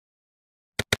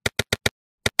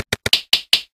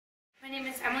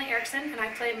Jackson, and I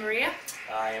play Maria.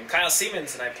 I am Kyle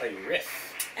Siemens, and I play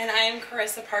Riff. And I am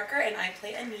Carissa Parker, and I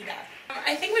play Anita.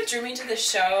 I think what drew me to the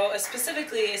show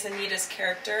specifically is Anita's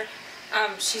character.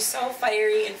 She's so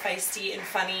fiery and feisty and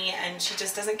funny, and she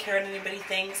just doesn't care what anybody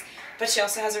thinks, but she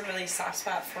also has a really soft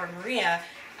spot for Maria.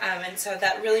 And so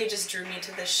that really just drew me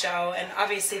to the show, and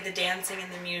obviously the dancing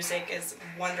and the music is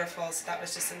wonderful, so that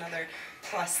was just another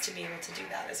plus to be able to do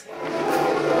that as well.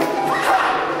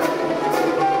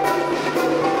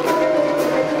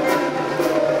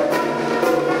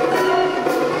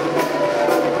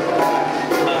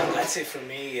 I'd say for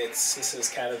me, this is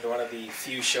kind of one of the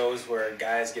few shows where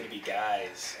guys get to be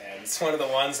guys, and it's one of the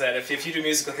ones that if you do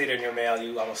musical theater and you're male,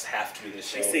 you almost have to do this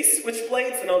show. They say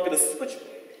switchblades, and I'll get a switchblade.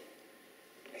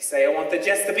 They say I want the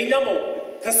jets to be number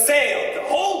one, to sail, to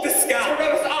hold the sky. To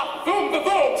us up, boom, boom,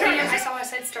 boom. I saw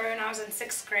West Side Story when I was in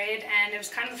 6th grade, and it was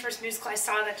kind of the first musical I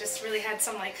saw that just really had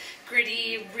some like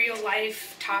gritty,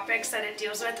 real-life topics that it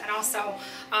deals with, and also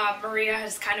Maria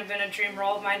has kind of been a dream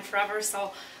role of mine forever,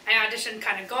 so I auditioned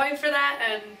kind of going for that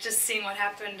and just seeing what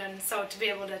happened, and so to be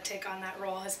able to take on that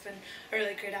role has been a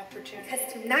really great opportunity.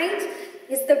 Because tonight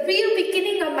is the real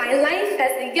beginning of my life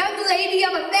as the young lady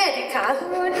of America.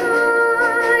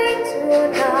 Tonight,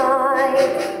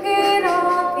 it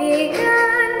all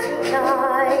began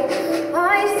tonight.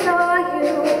 I saw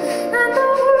you and the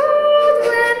world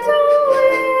went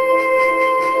away.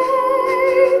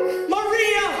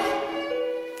 Maria!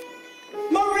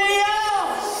 Maria!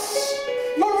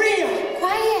 Maria!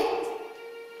 Quiet.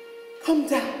 Come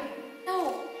down. No.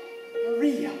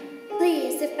 Maria.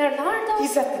 Please, if Bernardo...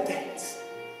 He's at the dance.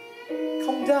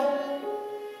 Come down.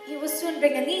 He will soon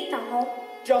bring Anita home.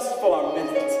 Just for a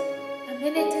minute. A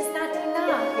minute is not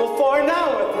enough. Well, for an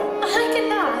hour then. I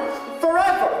cannot.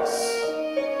 Forever.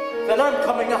 Then I'm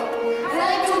coming up.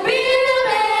 I do